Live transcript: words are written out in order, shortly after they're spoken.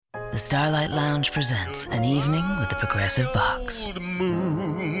Starlight Lounge presents An Evening with the Progressive Box. Old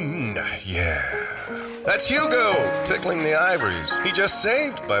moon, yeah. That's Hugo, tickling the ivories. He just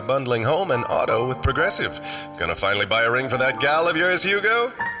saved by bundling home and auto with Progressive. Gonna finally buy a ring for that gal of yours,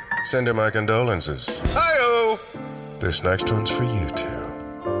 Hugo? Send her my condolences. Hi-oh! This next one's for you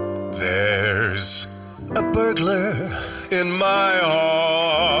two. There's a burglar in my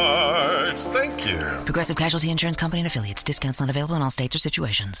heart. Thank you. Progressive Casualty Insurance Company and Affiliates. Discounts not available in all states or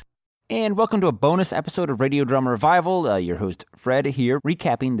situations. And welcome to a bonus episode of Radio Drama Revival. Your host, Fred, here,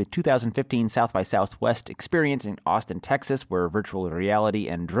 recapping the 2015 South by Southwest experience in Austin, Texas, where virtual reality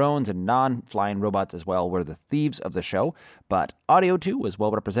and drones and non-flying robots as well were the thieves of the show. But audio, too, was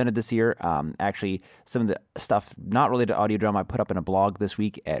well represented this year. Actually, some of the stuff not related to audio drama I put up in a blog this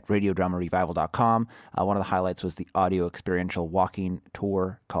week at radiodramarevival.com. One of the highlights was the audio experiential walking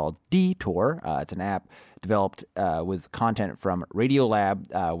tour called D-Tour. It's an app developed with content from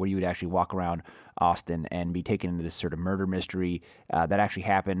Radiolab, where you would actually walk around Austin and be taken into this sort of murder mystery that actually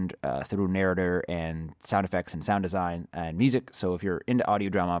happened through narrator and sound effects and sound design and music. So if you're into audio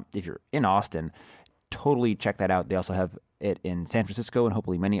drama, if you're in Austin, totally check that out. They also have it in San Francisco and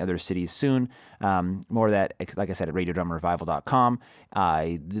hopefully many other cities soon. More of that, like I said, at radiodramarevival.com.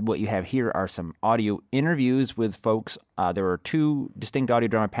 What you have here are some audio interviews with folks. There were two distinct audio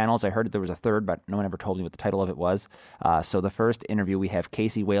drama panels. I heard that there was a third, but no one ever told me what the title of it was. So the first interview, we have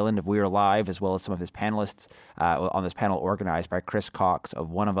Casey Wayland of We're Live, as well as some of his panelists on this panel organized by Chris Cox of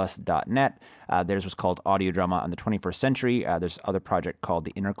oneofus.net. Theirs was called Audio Drama on the 21st Century. There's other project called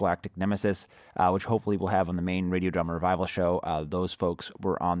The Intergalactic Nemesis, which hopefully we'll have on the main Radio Drama Revival show. Those folks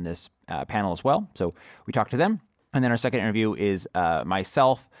were on this panel as well. So we talked to them. And then our second interview is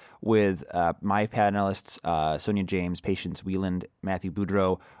myself with my panelists, Sonia James, Patience Wieland, Matthew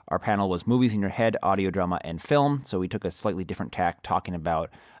Boudreau. Our panel was Movies in Your Head, Audio Drama, and Film. So we took a slightly different tack talking about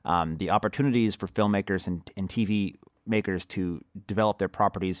the opportunities for filmmakers and TV makers to develop their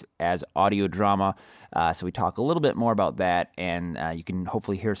properties as audio drama. So we talk a little bit more about that, and you can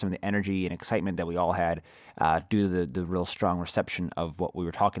hopefully hear some of the energy and excitement that we all had due to the real strong reception of what we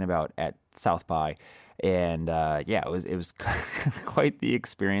were talking about at South by. And it was quite the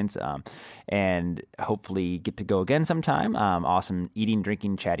experience, and hopefully get to go again sometime. Awesome eating,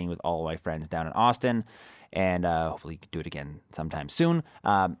 drinking, chatting with all of my friends down in Austin, and hopefully do it again sometime soon.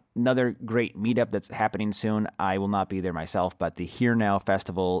 Another great meetup that's happening soon. I will not be there myself, but the Here Now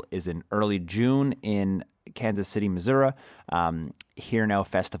Festival is in early June in Kansas City, Missouri.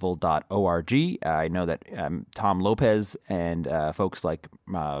 HereNowFestival.org. I know that Tom Lopez and folks like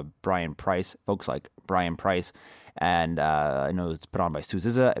Brian Price, and I know it's put on by Stu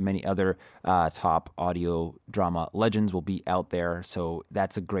Zizza and many other top audio drama legends will be out there. So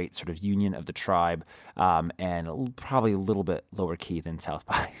that's a great sort of union of the tribe, and probably a little bit lower key than South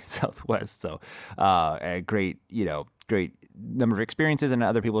by Southwest. So a great number of experiences, and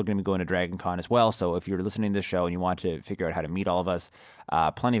other people are going to be going to Dragon Con as well. So if you're listening to this show and you want to figure out how to meet all of us,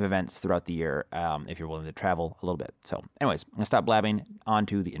 plenty of events throughout the year if you're willing to travel a little bit. So anyways, I'm going to stop blabbing, on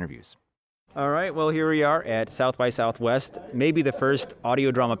to the interviews. All right, well, here we are at South by Southwest, maybe the first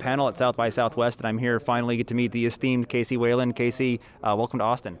audio drama panel at South by Southwest, and I'm here finally get to meet the esteemed Casey Wayland. Casey, welcome to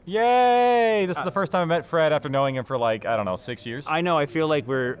Austin. Yay! This is the first time I met Fred after knowing him for 6 years. I know, I feel like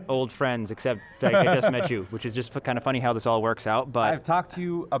we're old friends, except I just met you, which is just kind of funny how this all works out, but... I've talked to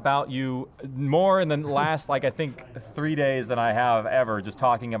you about you more in the last, I think, 3 days than I have ever, just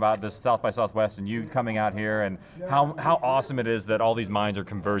talking about this South by Southwest and you coming out here and how awesome it is that all these minds are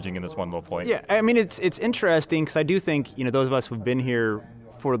converging in this one little point. Yeah, I mean, it's interesting because I do think, those of us who've been here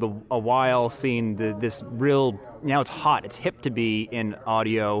for a while, seeing this real, now it's hot, it's hip to be in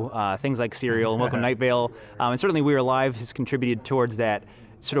audio, things like Serial and Welcome to Night Vale, and certainly We're Live has contributed towards that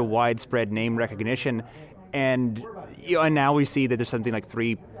sort of widespread name recognition, and and now we see that there's something like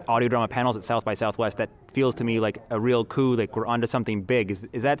 3 audio drama panels at South by Southwest that feels to me like a real coup, like we're onto something big.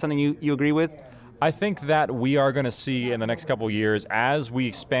 Is that something you agree with? I think that we are going to see in the next couple of years, as we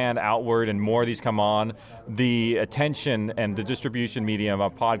expand outward and more of these come on, the attention and the distribution medium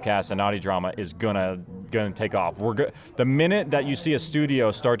of podcasts and audio drama is going to take off. The minute that you see a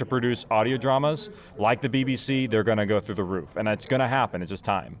studio start to produce audio dramas like the BBC, they're going to go through the roof, and it's going to happen. It's just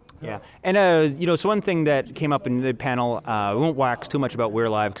time. Yeah, and so one thing that came up in the panel, we won't wax too much about We're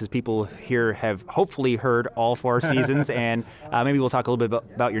Live because people here have hopefully heard all 4 seasons, and maybe we'll talk a little bit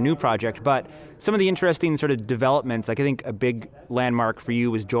about your new project, but some of the interesting sort of developments, I think a big landmark for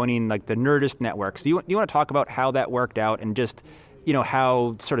you was joining the Nerdist Network. So do you want to talk about how that worked out and just,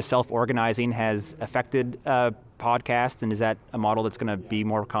 how sort of self-organizing has affected podcasts, and is that a model that's going to be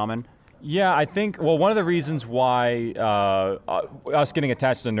more common? Yeah, I think, well, one of the reasons why us getting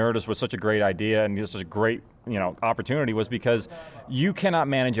attached to Nerdist was such a great idea and just a great opportunity was because you cannot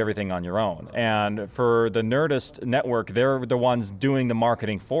manage everything on your own. And for the Nerdist network, they're the ones doing the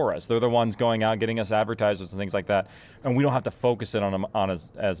marketing for us. They're the ones going out, getting us advertisers and things like that. And we don't have to focus it on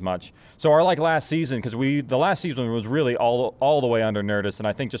as much. So our last season, because the last season was really all the way under Nerdist, and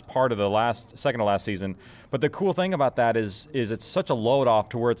I think just part of the second to last season. But the cool thing about that is it's such a load off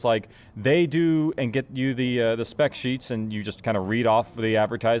to where it's like they do and get you the spec sheets and you just kind of read off the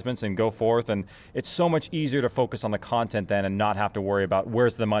advertisements and go forth, and it's so much easier to focus on the content then and not have to worry about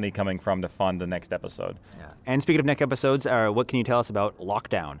where's the money coming from to fund the next episode. Yeah. And speaking of next episodes, what can you tell us about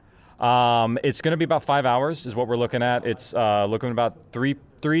Lockdown? It's going to be about 5 hours is what we're looking at. It's looking at about three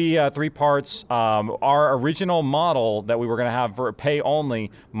parts. Our original model that we were going to have for pay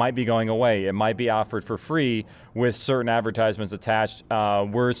only might be going away. It might be offered for free with certain advertisements attached.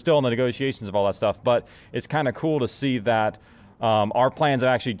 We're still in the negotiations of all that stuff, but it's kind of cool to see that our plans of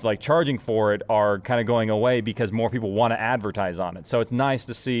actually charging for it are kind of going away because more people want to advertise on it. So it's nice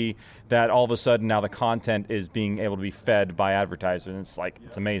to see that all of a sudden now the content is being able to be fed by advertisers. And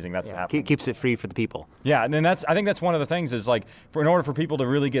it's amazing that's happening. Keeps it free for the people. Yeah, and then I think that's one of the things is in order for people to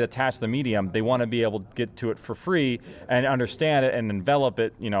really get attached to the medium, they want to be able to get to it for free and understand it and envelop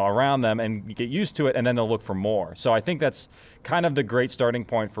it, around them and get used to it, and then they'll look for more. So I think that's kind of the great starting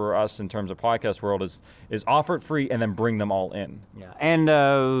point for us in terms of podcast world is offer it free and then bring them all in. Yeah, and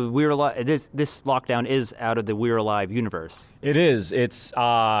this Lockdown is out of the We're Alive universe. It is. It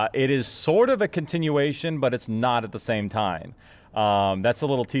is sort of a continuation, but it's not at the same time. That's a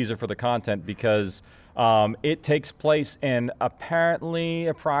little teaser for the content because it takes place in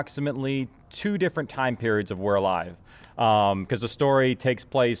approximately 2 different time periods of We're Alive, because the story takes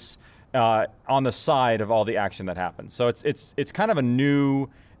place on the side of all the action that happens. So it's kind of a new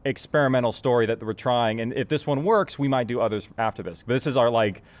experimental story that we're trying, and if this one works, we might do others after this. This is our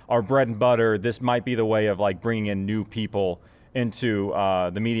bread and butter. This might be the way of bringing in new people into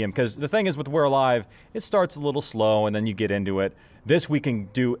the medium, because the thing is with We're Alive, it starts a little slow and then you get into it. This, we can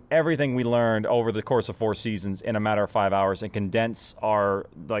do everything we learned over the course of 4 seasons in a matter of 5 hours and condense our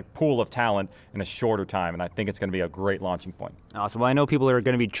pool of talent in a shorter time, and I think it's going to be a great launching point. Awesome. Well, I know people are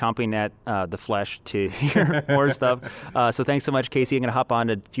going to be chomping at the flesh to hear more stuff. So thanks so much, Casey. I'm going to hop on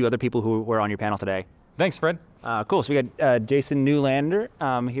to a few other people who were on your panel today. Thanks, Fred. Cool. So we got Jason Newlander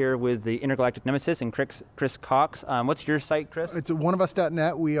here with the Intergalactic Nemesis and Chris Cox. What's your site, Chris? It's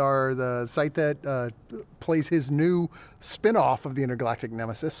oneofus.net. We are the site that plays his new spin-off of the Intergalactic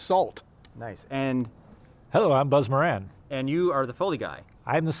Nemesis, Salt. Nice. And hello, I'm Buzz Moran. And you are the Foley guy.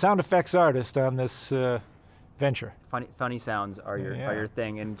 I'm the sound effects artist on this venture. Funny sounds are your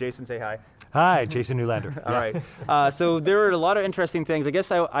thing. And Jason, say hi. Hi, Jason Newlander. All right. So there are a lot of interesting things. I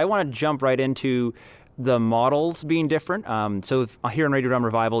guess I want to jump right into the models being different. So here on Radio Drama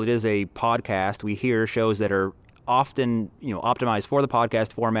Revival, it is a podcast. We hear shows that are often optimized for the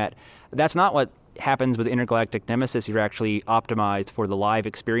podcast format. That's not what happens with Intergalactic Nemesis. You're actually optimized for the live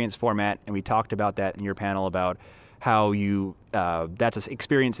experience format, and we talked about that in your panel about how you that's an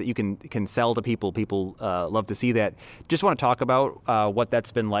experience that you can sell to people. People love to see that. Just want to talk about what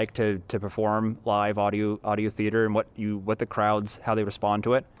that's been like to perform live audio theater and what the crowds, how they respond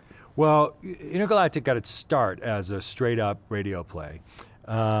to it. Well, Intergalactic got its start as a straight-up radio play,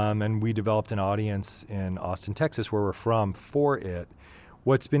 and we developed an audience in Austin, Texas, where we're from, for it.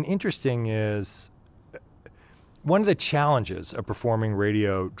 What's been interesting is one of the challenges of performing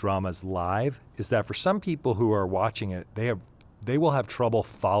radio dramas live is that for some people who are watching it, they will have trouble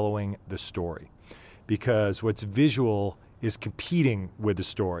following the story because what's visual is competing with the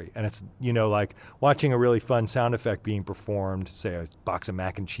story. And it's, like watching a really fun sound effect being performed, say a box of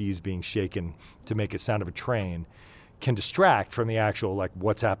mac and cheese being shaken to make it sound of a train, can distract from the actual,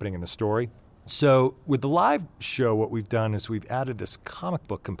 what's happening in the story. So with the live show, what we've done is we've added this comic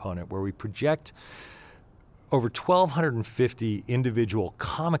book component where we project over 1,250 individual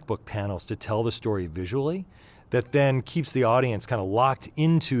comic book panels to tell the story visually, that then keeps the audience kind of locked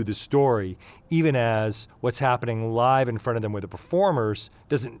into the story, even as what's happening live in front of them with the performers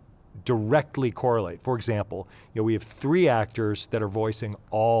doesn't directly correlate. For example, we have 3 actors that are voicing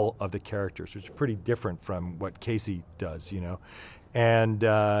all of the characters, which is pretty different from what Casey does,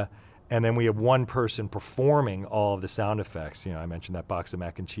 and then we have 1 person performing all of the sound effects. I mentioned that box of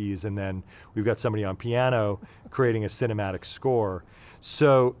mac and cheese, and then we've got somebody on piano creating a cinematic score.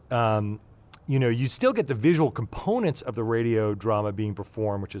 So, you still get the visual components of the radio drama being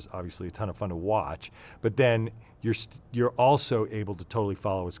performed, which is obviously a ton of fun to watch, but then you're also able to totally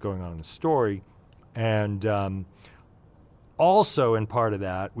follow what's going on in the story. And also, in part of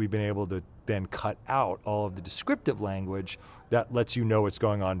that, we've been able to then cut out all of the descriptive language that lets you know what's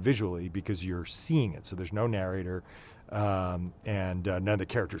going on visually because you're seeing it. So there's no narrator, and none of the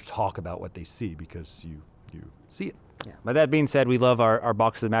characters talk about what they see because you see it. Yeah. But that being said, we love our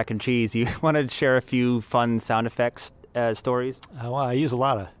boxes of mac and cheese. You want to share a few fun sound effects stories? Well, I use a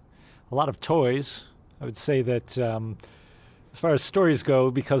lot of toys. I would say that as far as stories go,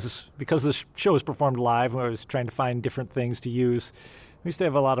 because the show is performed live, I was trying to find different things to use. We used to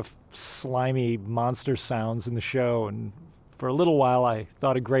have a lot of slimy monster sounds in the show, and for a little while I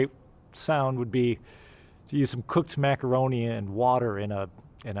thought a great sound would be to use some cooked macaroni and water in a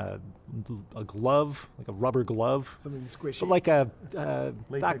glove, like a rubber glove. Something squishy. But like a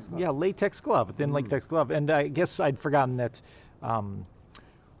latex glove. Latex glove, a thin latex glove. And I guess I'd forgotten that when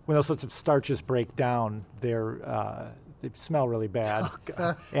those sorts of starches break down, they smell really bad.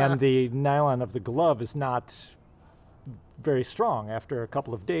 Oh, and the nylon of the glove is not very strong. After a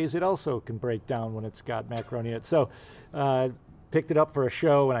couple of days, it also can break down when it's got macaroni in it. So picked it up for a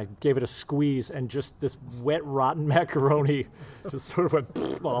show, and I gave it a squeeze, and just this wet, rotten macaroni just sort of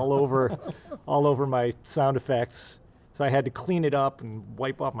went all over my sound effects. So I had to clean it up and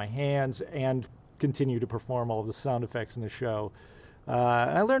wipe off my hands and continue to perform all of the sound effects in the show.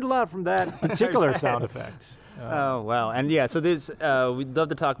 And I learned a lot from that particular sound effect. Oh, wow. And yeah, so this, we'd love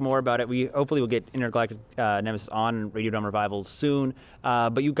to talk more about it. We hopefully will get Intergalactic Nemesis on Radio Drama Revival soon.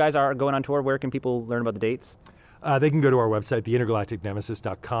 But you guys are going on tour. Where can people learn about the dates? They can go to our website,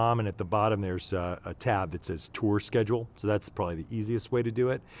 theintergalacticnemesis.com, and at the bottom there's a tab that says Tour Schedule. So that's probably the easiest way to do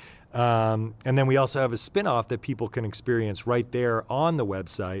it. And then we also have a spin-off that people can experience right there on the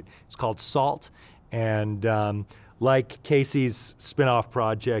website. It's called Salt. And like Casey's spin-off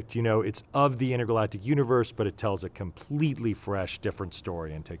project, it's of the intergalactic universe, but it tells a completely fresh, different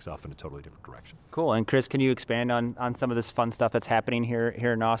story and takes off in a totally different direction. Cool. And Chris, can you expand on some of this fun stuff that's happening here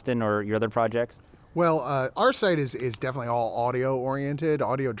in Austin or your other projects? Well, our site is definitely all audio-oriented.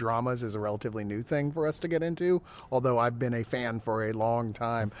 Audio dramas is a relatively new thing for us to get into, although I've been a fan for a long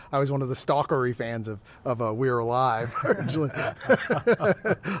time. I was one of the stalkery fans of We're Alive, originally.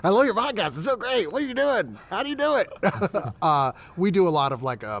 I love your podcast. It's so great. What are you doing? How do you do it? We do a lot of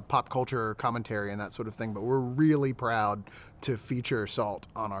pop culture commentary and that sort of thing, but we're really proud to feature Salt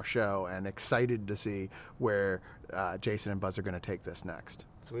on our show and excited to see where Jason and Buzz are going to take this next.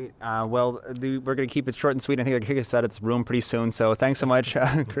 Sweet. Well, we're going to keep it short and sweet. I think they're going to kick us out of this room pretty soon. So thanks so much,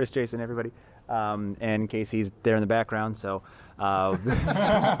 Chris, Jason, everybody. And Casey's there in the background. So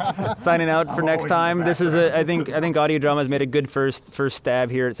signing out for next time. This is I think Audio Drama has made a good first stab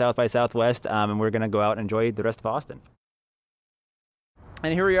here at South by Southwest, and we're going to go out and enjoy the rest of Austin.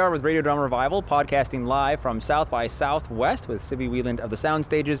 And here we are with Radio Drama Revival, podcasting live from South by Southwest with Sibby Wieland of the Sound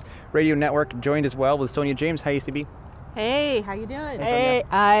Stages Radio Network, joined as well with Sonia James. Hi, Sibby. Hey, how you doing? Hey,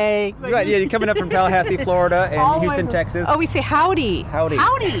 you're coming up from Tallahassee, Florida, and Houston, Texas. Oh, we say howdy. Howdy.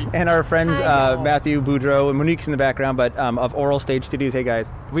 Howdy. And our friends Matthew Boudreau and Monique's in the background, but of Oral Stage Studios. Hey, guys.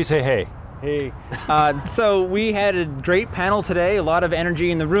 We say hey. Hey. So we had a great panel today, a lot of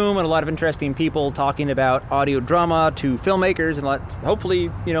energy in the room and a lot of interesting people talking about audio drama to filmmakers, and hopefully,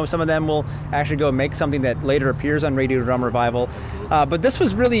 some of them will actually go make something that later appears on Radio Drama Revival. But this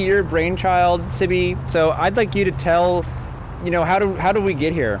was really your brainchild, Sibby. So I'd like you to tell, how do we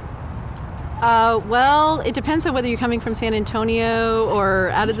get here? Well, it depends on whether you're coming from San Antonio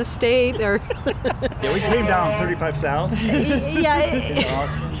or out of the state or... Yeah, we came down 35 South.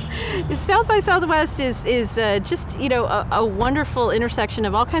 Yeah. South by Southwest is just, a wonderful intersection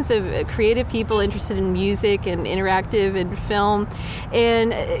of all kinds of creative people interested in music and interactive and film.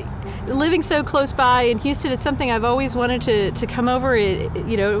 And living so close by in Houston, it's something I've always wanted to come over.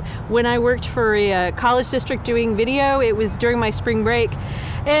 When I worked for a college district doing video, it was during my spring break.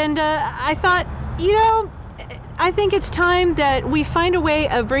 And I thought, I think it's time that we find a way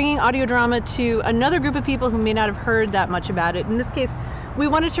of bringing audio drama to another group of people who may not have heard that much about it. In this case, we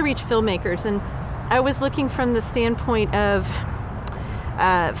wanted to reach filmmakers, and I was looking from the standpoint of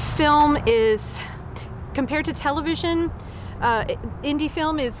film is, compared to television, indie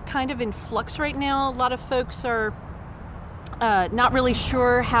film is kind of in flux right now. A lot of folks are not really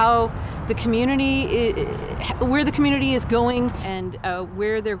sure how the community, where the community is going and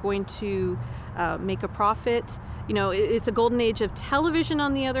where they're going to make a profit. It's a golden age of television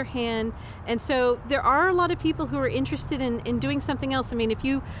on the other hand. And so there are a lot of people who are interested in doing something else. I mean, if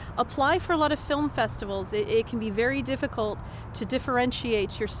you apply for a lot of film festivals, it can be very difficult to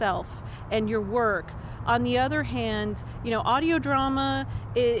differentiate yourself and your work. On the other hand, audio drama,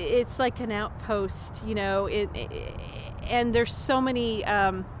 it's like an outpost, and there's so many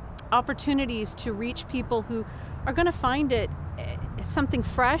opportunities to reach people who are going to find it something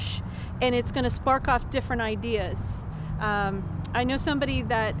fresh, and it's going to spark off different ideas. I know somebody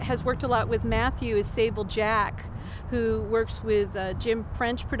that has worked a lot with Matthew is Sable Jack, who works with Jim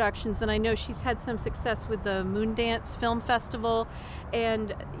French Productions, and I know she's had some success with the Moondance Film Festival,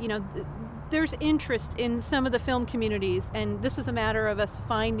 and there's interest in some of the film communities, and this is a matter of us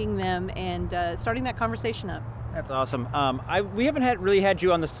finding them and starting that conversation up. That's awesome. We haven't really had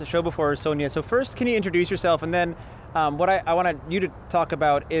you on the show before, Sonia, so first can you introduce yourself, and then what I wanted you to talk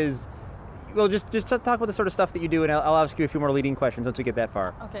about is, well, just talk about the sort of stuff that you do, and I'll ask you a few more leading questions once we get that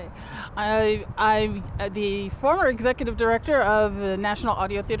far. Okay. I'm the former executive director of the National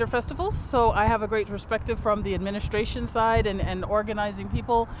Audio Theater Festival, so I have a great perspective from the administration side and organizing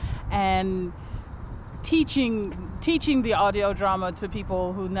people and teaching the audio drama to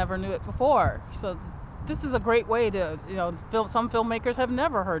people who never knew it before. So this is a great way to, some filmmakers have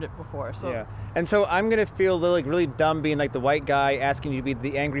never heard it before. So. Yeah. And so I'm going to feel really dumb being like the white guy asking you to be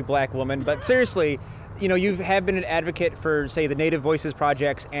the angry black woman. But seriously, you have been an advocate for, say, the Native Voices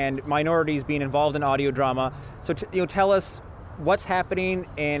projects and minorities being involved in audio drama. So, tell us what's happening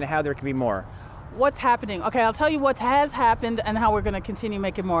and how there can be more. What's happening? Okay, I'll tell you what has happened and how we're going to continue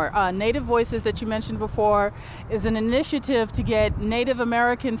making more. Native Voices that you mentioned before is an initiative to get Native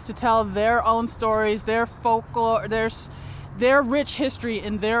Americans to tell their own stories, their folklore, their rich history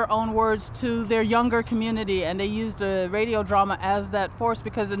in their own words to their younger community, and they use the radio drama as that force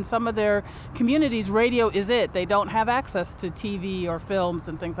because in some of their communities, radio is it. They don't have access to TV or films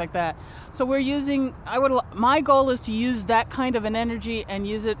and things like that. So my goal is to use that kind of an energy and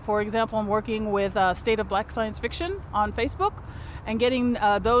use it, for example, I'm working with State of Black Science Fiction on Facebook, and getting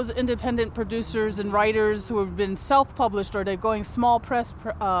those independent producers and writers who have been self-published or they're going small press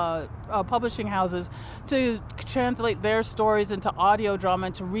publishing houses to translate their stories into audio drama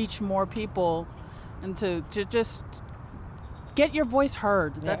and to reach more people and to just get your voice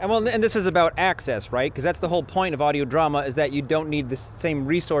heard. And this is about access, right? Because that's the whole point of audio drama, is that you don't need the same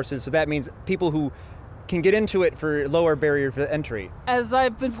resources. So that means people who can get into it for lower barrier for entry. As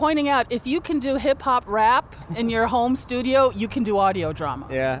I've been pointing out, if you can do hip-hop rap in your home studio, you can do audio drama.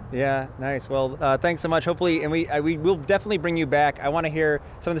 Yeah, nice. Well, thanks so much. Hopefully, and we will definitely bring you back. I want to hear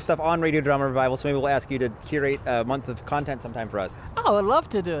some of the stuff on Radio Drama Revival, so maybe we'll ask you to curate a month of content sometime for us. Oh, I'd love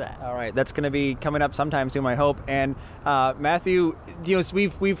to do that. All right, that's going to be coming up sometime soon, I hope. And Matthew,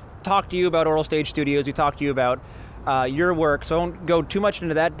 we've talked to you about Oral Stage Studios. We talked to you about your work, so I won't go too much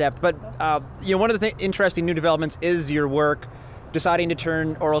into that depth, but one of the interesting new developments is your work deciding to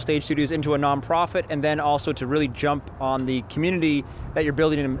turn Oral Stage Studios into a nonprofit, and then also to really jump on the community that you're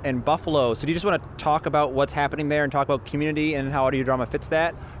building in Buffalo. So do you just want to talk about what's happening there and talk about community and how audio drama fits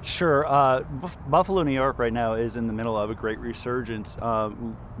that? Sure. Buffalo, New York right now is in the middle of a great resurgence.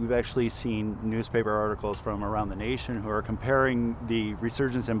 We've actually seen newspaper articles from around the nation who are comparing the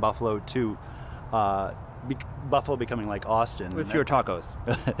resurgence in Buffalo to Buffalo becoming like Austin. With your tacos.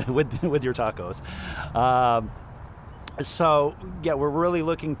 with your tacos. So, we're really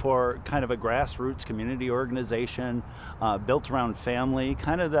looking for kind of a grassroots community organization built around family.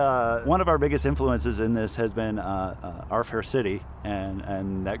 One of our biggest influences in this has been Our Fair City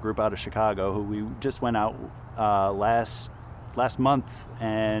and that group out of Chicago, who we just went out last month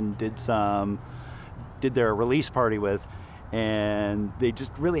and did their release party with. And they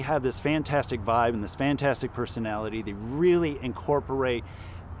just really have this fantastic vibe and this fantastic personality. They really incorporate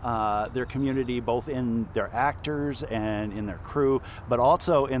their community both in their actors and in their crew, but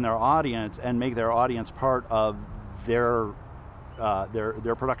also in their audience, and make their audience part of their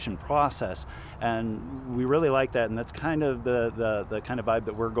production process. And we really like that, and that's kind of the kind of vibe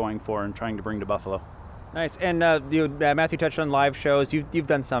that we're going for and trying to bring to Buffalo. Nice. And Matthew touched on live shows. You've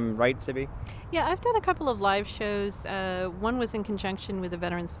done some, right, Sibby? Yeah, I've done a couple of live shows. One was in conjunction with the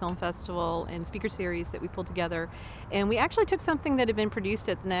Veterans Film Festival and speaker series that we pulled together. And we actually took something that had been produced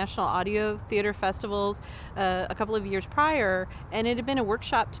at the National Audio Theater Festivals a couple of years prior, and it had been a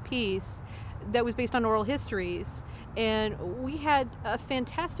workshopped piece that was based on oral histories. And we had a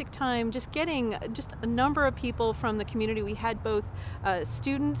fantastic time just getting just a number of people from the community. We had both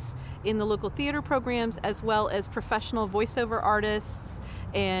students in the local theater programs as well as professional voiceover artists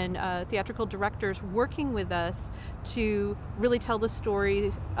and theatrical directors working with us to really tell the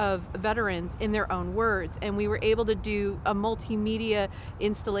story of veterans in their own words. And we were able to do a multimedia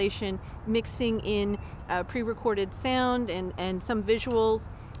installation, mixing in pre-recorded sound and some visuals,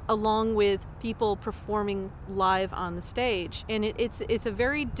 along with people performing live on the stage. And it's a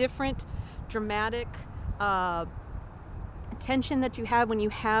very different, dramatic tension that you have when you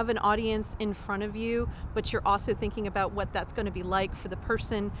have an audience in front of you, but you're also thinking about what that's going to be like for the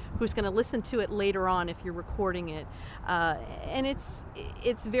person who's going to listen to it later on if you're recording it. And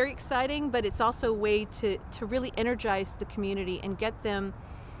it's very exciting, but it's also a way to really energize the community and get them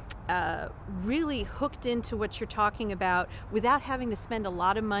really hooked into what you're talking about without having to spend a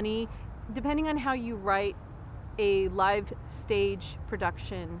lot of money, depending on how you write a live stage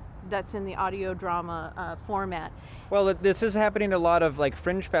production that's in the audio drama format. Well, this is happening. A lot of like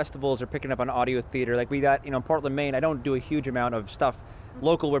fringe festivals are picking up on audio theater. Like we got, in Portland, Maine. I don't do a huge amount of stuff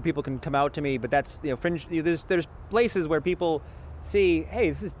local where people can come out to me, but that's, fringe. There's places where people see, hey,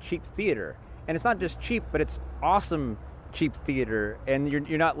 this is cheap theater, and it's not just cheap, but it's awesome cheap theater. And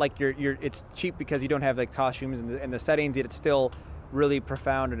you're not like it's cheap because you don't have like costumes and the settings, yet it's still really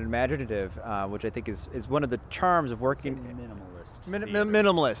profound and imaginative, which I think is one of the charms of working.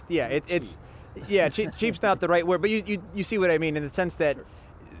 Minimalist. Yeah, it's cheap's not the right word, but you see what I mean in the sense that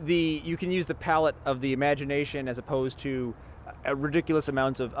you can use the palette of the imagination as opposed to ridiculous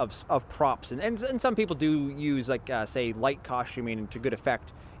amounts of props, and some people do use like say light costuming to good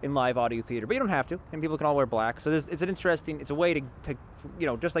effect in live audio theater, but you don't have to, and people can all wear black. So it's a way to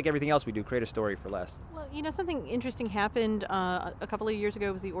just like everything else we do, create a story for less. Well, something interesting happened a couple of years ago.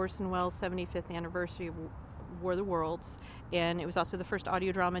 It was the Orson Welles 75th anniversary of War of the Worlds, and it was also the first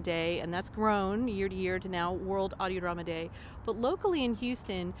audio drama day, and that's grown year to year to now World Audio Drama Day. But locally in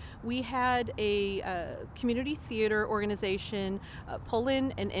Houston, we had a community theater organization pull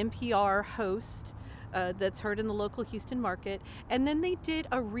in an NPR host that's heard in the local Houston market, and then they did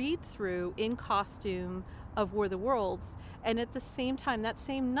a read-through in costume of War of the Worlds. And at the same time, that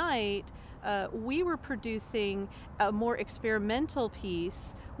same night, we were producing a more experimental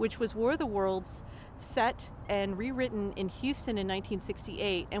piece, which was War of the Worlds set and rewritten in Houston in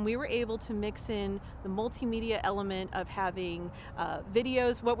 1968, and we were able to mix in the multimedia element of having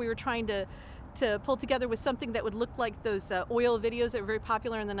videos. What we were trying to pull together was something that would look like those oil videos that were very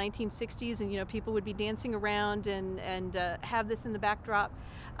popular in the 1960s, and people would be dancing around and have this in the backdrop,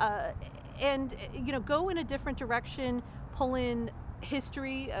 and go in a different direction, pull in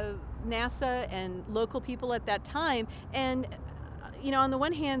history of NASA and local people at that time, and on the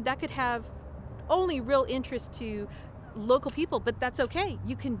one hand that could have only real interest to local people, but that's okay.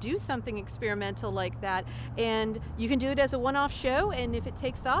 You can do something experimental like that, and you can do it as a one-off show, and if it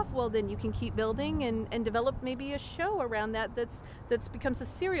takes off, well, then you can keep building and develop maybe a show around that's becomes a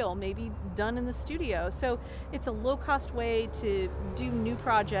serial, maybe done in the studio. So it's a low-cost way to do new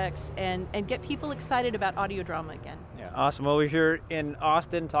projects and get people excited about audio drama again. Yeah, awesome. Well, we're here in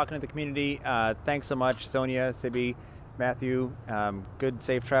Austin talking to the community. Thanks so much, Sonia, Sibby, Matthew. Good,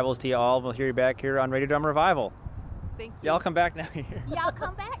 safe travels to you all. We'll hear you back here on Radio Drama Revival. Thank you. Y'all come back now. Y'all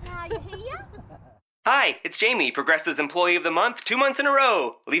come back now, you hear? Hi, it's Jamie, Progressive's Employee of the Month, 2 months in a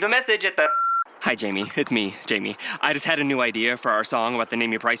row. Leave a message at the... Hi, Jamie. It's me, Jamie. I just had a new idea for our song about the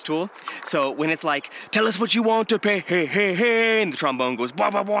Name Your Price tool. So when it's like, tell us what you want to pay, hey, hey, hey, and the trombone goes, blah,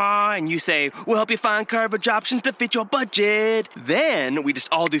 blah, blah, and you say, we'll help you find coverage options to fit your budget. Then we just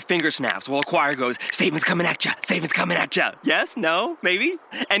all do finger snaps while a choir goes, statements coming at ya, statements coming at ya. Yes? No? Maybe?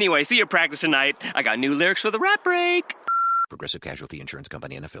 Anyway, see you at practice tonight. I got new lyrics for the rap break. Progressive Casualty Insurance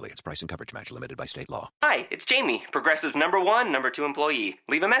Company and Affiliates. Price and coverage match limited by state law. Hi, it's Jamie, Progressive's #1, #2 employee.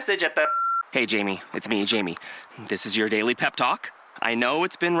 Leave a message at the... Hey, Jamie. It's me, Jamie. This is your daily pep talk. I know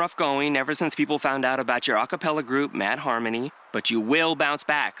it's been rough going ever since people found out about your a cappella group, Mad Harmony, but you will bounce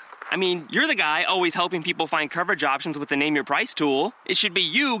back. I mean, you're the guy always helping people find coverage options with the Name Your Price tool. It should be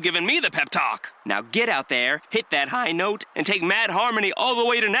you giving me the pep talk. Now get out there, hit that high note, and take Mad Harmony all the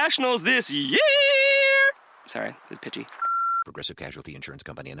way to nationals this year! Sorry, it's pitchy. Progressive Casualty Insurance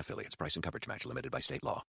Company and Affiliates. Price and coverage match limited by state law.